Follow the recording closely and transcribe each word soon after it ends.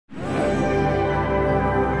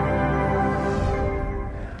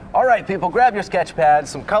right, people, grab your sketch pads,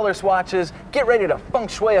 some color swatches, get ready to feng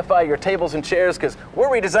shuiify your tables and chairs, because we're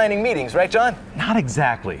redesigning meetings, right, John? Not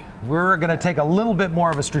exactly. We're going to take a little bit more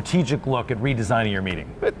of a strategic look at redesigning your meeting.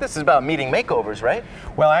 But this is about meeting makeovers, right?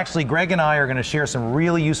 Well, actually, Greg and I are going to share some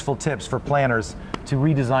really useful tips for planners to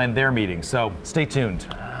redesign their meetings, so stay tuned.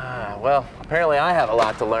 Well, apparently I have a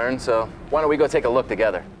lot to learn, so why don't we go take a look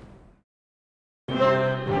together?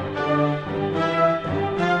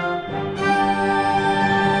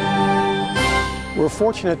 We're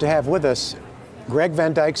fortunate to have with us Greg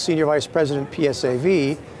Van Dyke, Senior Vice President,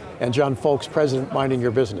 PSAV, and John Folks, President, Minding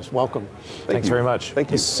Your Business. Welcome. Thanks very much. Thank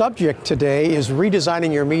you. The subject today is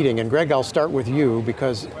redesigning your meeting, and Greg, I'll start with you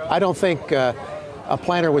because I don't think a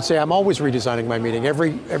planner would say, I'm always redesigning my meeting.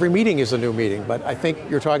 Every meeting is a new meeting, but I think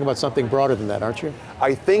you're talking about something broader than that, aren't you?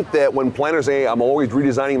 I think that when planners say, I'm always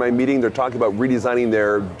redesigning my meeting, they're talking about redesigning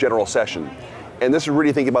their general session. And this is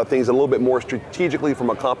really thinking about things a little bit more strategically from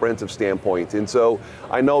a comprehensive standpoint. And so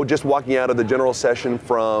I know just walking out of the general session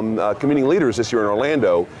from community leaders this year in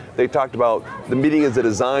Orlando, they talked about the meeting is the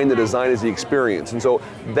design is the experience. And so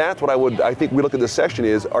that's what I think we look at this session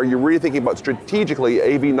is, are you really thinking about strategically,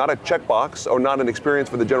 AV, not a checkbox or not an experience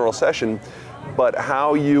for the general session, but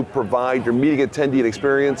how you provide your meeting attendee an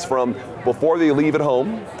experience from before they leave at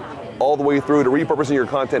home, all the way through to repurposing your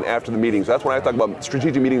content after the meeting. So that's when I talk about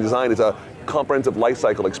strategic meeting design is a comprehensive life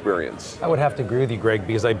cycle experience. I would have to agree with you, Greg,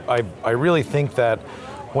 because I really think that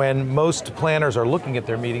when most planners are looking at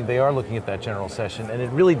their meeting, they are looking at that general session, and it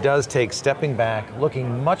really does take stepping back,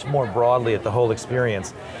 looking much more broadly at the whole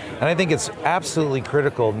experience. And I think it's absolutely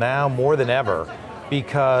critical now more than ever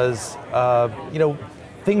because,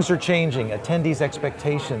 things are changing. Attendees'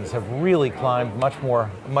 expectations have really climbed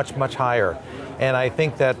much higher. And I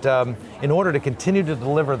think that in order to continue to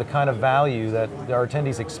deliver the kind of value that our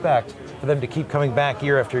attendees expect, for them to keep coming back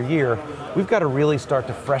year after year, we've got to really start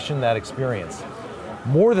to freshen that experience.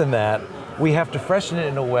 More than that, we have to freshen it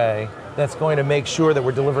in a way that's going to make sure that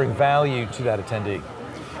we're delivering value to that attendee.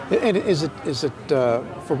 And is it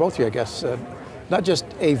for both of you, I guess, not just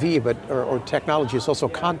AV or technology, it's also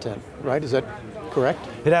content, right? Is that correct?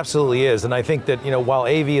 It absolutely is, and I think that while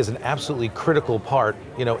AV is an absolutely critical part,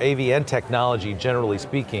 AV and technology, generally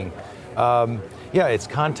speaking, it's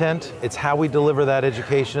content. It's how we deliver that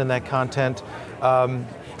education and that content.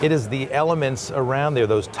 It is the elements around there,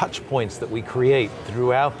 those touch points that we create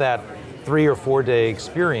throughout that 3 or 4 day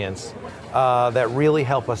experience that really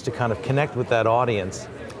help us to kind of connect with that audience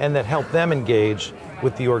and that help them engage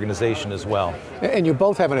with the organization as well. And you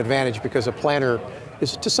both have an advantage because a planner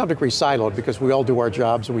is to some degree siloed because we all do our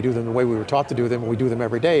jobs and we do them the way we were taught to do them and we do them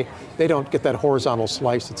every day. They don't get that horizontal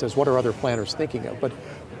slice that says, what are other planners thinking of? But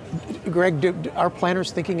Greg, are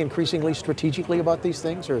planners thinking increasingly strategically about these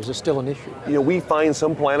things, or is this still an issue? We find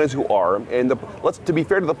some planners who are, and to be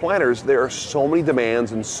fair to the planners, there are so many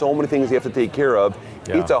demands and so many things they have to take care of.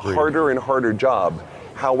 Yeah, it's a harder and harder job.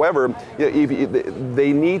 However,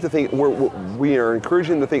 they need to think, we are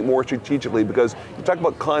encouraging them to think more strategically because you talk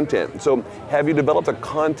about content. So have you developed a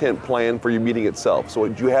content plan for your meeting itself? So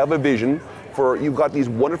do you have a vision for, you've got these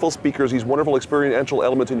wonderful speakers, these wonderful experiential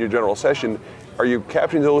elements in your general session. Are you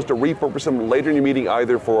capturing those to repurpose them later in your meeting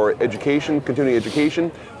either for education, continuing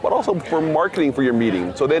education, but also for marketing for your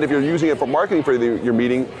meeting? So then if you're using it for marketing for your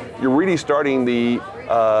meeting, you're really starting the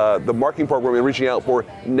marketing program and reaching out for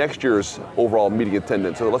next year's overall meeting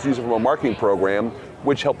attendance. So let's use it from a marketing program,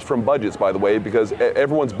 which helps from budgets, by the way, because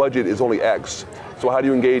everyone's budget is only X. So how do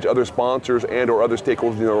you engage other sponsors and or other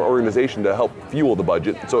stakeholders in your organization to help fuel the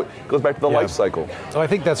budget? So it goes back to the life cycle. So I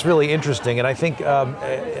think that's really interesting, and I think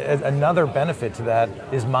another benefit to that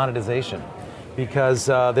is monetization, because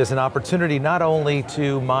there's an opportunity not only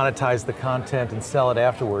to monetize the content and sell it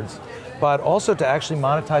afterwards, but also to actually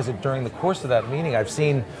monetize it during the course of that meeting. I've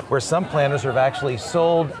seen where some planners have actually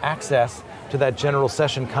sold access to that general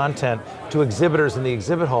session content to exhibitors in the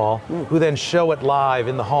exhibit hall who then show it live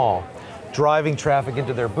in the hall, driving traffic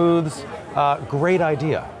into their booths. Great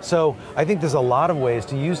idea. So I think there's a lot of ways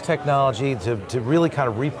to use technology to really kind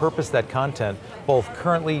of repurpose that content, both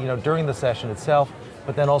currently, during the session itself,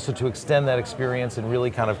 but then also to extend that experience and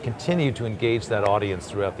really kind of continue to engage that audience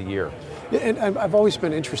throughout the year. And I've always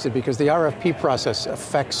been interested because the RFP process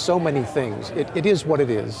affects so many things. It is what it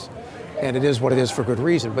is, and it is what it is for good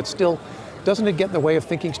reason, but still, doesn't it get in the way of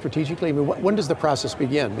thinking strategically? I mean, when does the process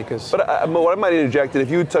begin? Because what I might interject, and if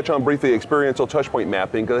you touch on briefly experiential touchpoint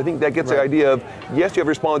mapping, because I think that gets the idea of, yes, you have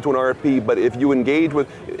responded to an RFP, but if you engage with,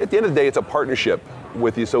 at the end of the day, it's a partnership.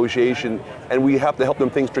 with the association, and we have to help them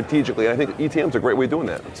think strategically. And I think ETM is a great way of doing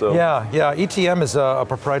that. So yeah, ETM is a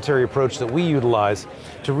proprietary approach that we utilize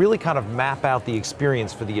to really kind of map out the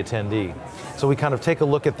experience for the attendee. So we kind of take a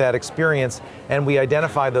look at that experience and we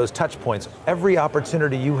identify those touch points. Every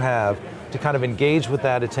opportunity you have to kind of engage with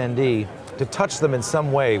that attendee, to touch them in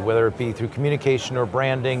some way, whether it be through communication or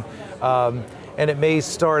branding, and it may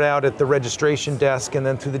start out at the registration desk and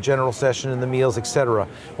then through the general session and the meals, et cetera.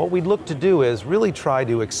 What we'd look to do is really try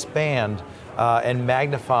to expand and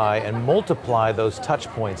magnify and multiply those touch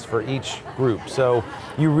points for each group. So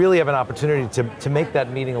you really have an opportunity to make that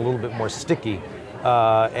meeting a little bit more sticky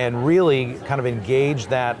and really kind of engage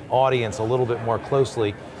that audience a little bit more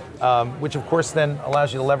closely, which of course then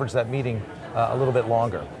allows you to leverage that meeting a little bit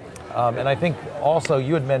longer. And I think also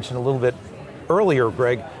you had mentioned a little bit earlier,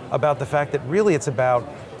 Greg, about the fact that really it's about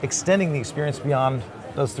extending the experience beyond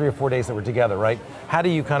those 3 or 4 days that we're together, right? How do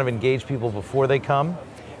you kind of engage people before they come?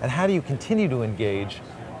 And how do you continue to engage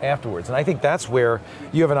afterwards? And I think that's where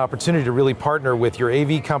you have an opportunity to really partner with your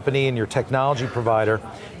AV company and your technology provider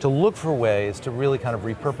to look for ways to really kind of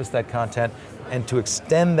repurpose that content and to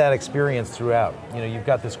extend that experience throughout. You know, you've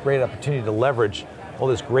got this great opportunity to leverage all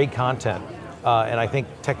this great content. And I think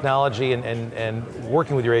technology and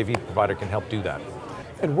working with your AV provider can help do that.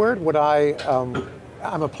 And where would I'm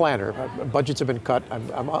a planner. Budgets have been cut.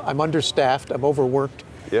 I'm understaffed. I'm overworked.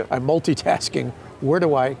 Yeah. I'm multitasking. Where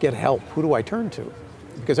do I get help? Who do I turn to?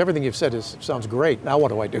 Because everything you've said sounds great. Now what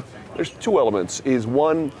do I do? There's 2 elements.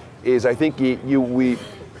 One is I think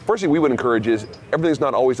first thing we would encourage is everything's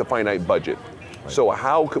not always a finite budget. Right. So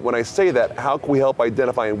when I say that, how can we help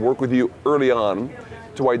identify and work with you early on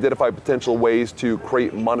to identify potential ways to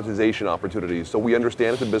create monetization opportunities? So we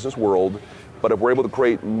understand it's a business world, but if we're able to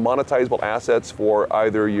create monetizable assets for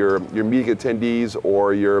either your meeting attendees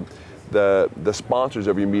or the sponsors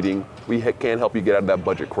of your meeting, we can help you get out of that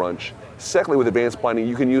budget crunch. Secondly, with advanced planning,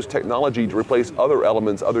 you can use technology to replace other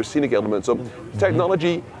elements, other scenic elements. So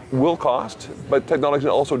technology will cost, but technology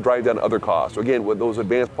can also drive down other costs. So again, with those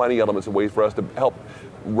advanced planning elements and ways for us to help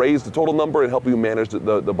raise the total number and help you manage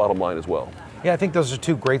the bottom line as well. Yeah, I think those are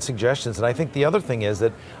 2 great suggestions, and I think the other thing is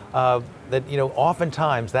that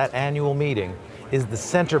oftentimes that annual meeting is the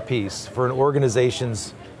centerpiece for an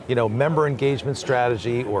organization's member engagement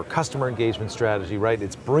strategy or customer engagement strategy, right?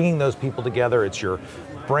 It's bringing those people together. It's your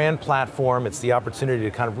brand platform. It's the opportunity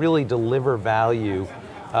to kind of really deliver value,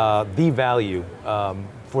 the value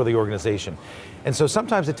for the organization. And so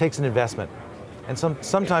sometimes it takes an investment, and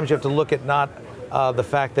sometimes you have to look at not the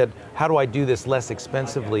fact that how do I do this less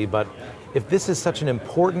expensively, but if this is such an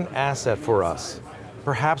important asset for us,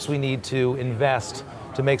 perhaps we need to invest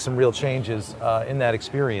to make some real changes in that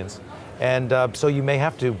experience. And so you may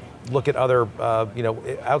have to look at other,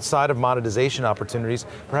 outside of monetization opportunities,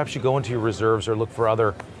 perhaps you go into your reserves or look for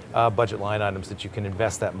other budget line items that you can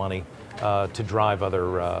invest that money to drive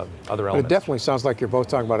other elements. But it definitely sounds like you're both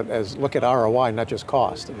talking about it as look at ROI, not just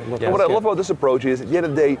cost. What I love about this approach is, at the end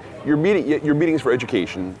of the day, your meeting is for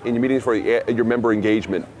education and your meeting is for your member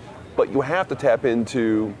engagement, but you have to tap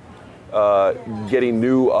into getting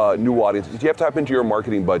new audiences. You have to tap into your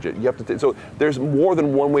marketing budget. You have to. So there's more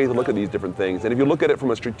than one way to look at these different things. And if you look at it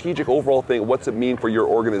from a strategic overall thing, what's it mean for your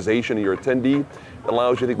organization and your attendee? It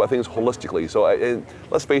allows you to think about things holistically. So and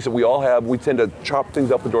let's face it, we tend to chop things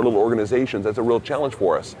up into our little organizations. That's a real challenge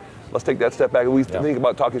for us. Let's take that step back and we think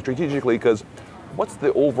about talking strategically, because what's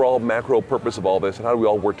the overall macro purpose of all this, and how do we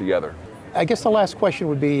all work together? I guess the last question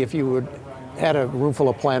would be, if you had a room full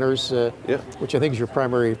of planners, which I think is your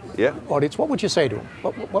primary audience, what would you say to them?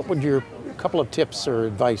 What would your couple of tips or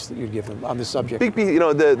advice that you'd give them on this subject? Big piece,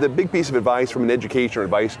 the big piece of advice from an education or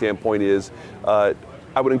advice standpoint is, I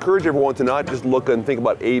would encourage everyone to not just look and think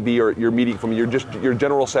about AV or your meeting from your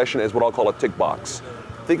general session as what I'll call a tick box.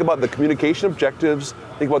 Think about the communication objectives,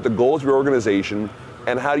 think about the goals of your organization,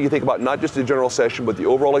 and how do you think about not just the general session, but the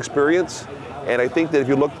overall experience. And I think that if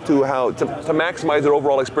you look to how to maximize their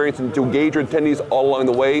overall experience and to engage your attendees all along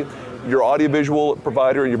the way, your audiovisual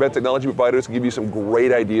provider and your event technology providers can give you some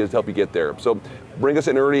great ideas to help you get there. So bring us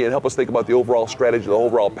in early and help us think about the overall strategy, the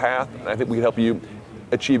overall path, and I think we can help you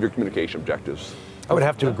achieve your communication objectives. I would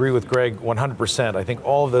have to agree with Greg 100%. I think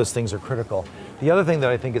all of those things are critical. The other thing that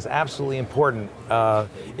I think is absolutely important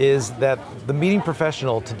is that the meeting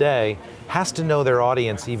professional today has to know their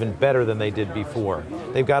audience even better than they did before.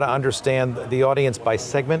 They've got to understand the audience by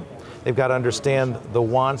segment. They've got to understand the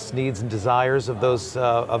wants, needs, and desires of those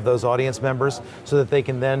audience members so that they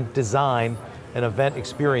can then design an event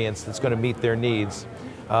experience that's going to meet their needs.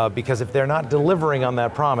 Because if they're not delivering on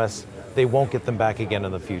that promise, they won't get them back again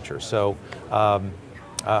in the future. So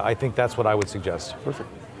I think that's what I would suggest. Perfect.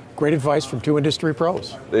 Great advice from two industry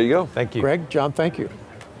pros. There you go. Thank you. Greg, John, thank you.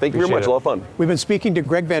 Thank you very much. Appreciate it. A lot of fun. We've been speaking to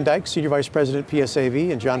Greg Van Dyke, Senior Vice President,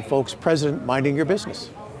 PSAV, and John Folks, President, Minding Your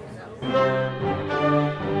Business.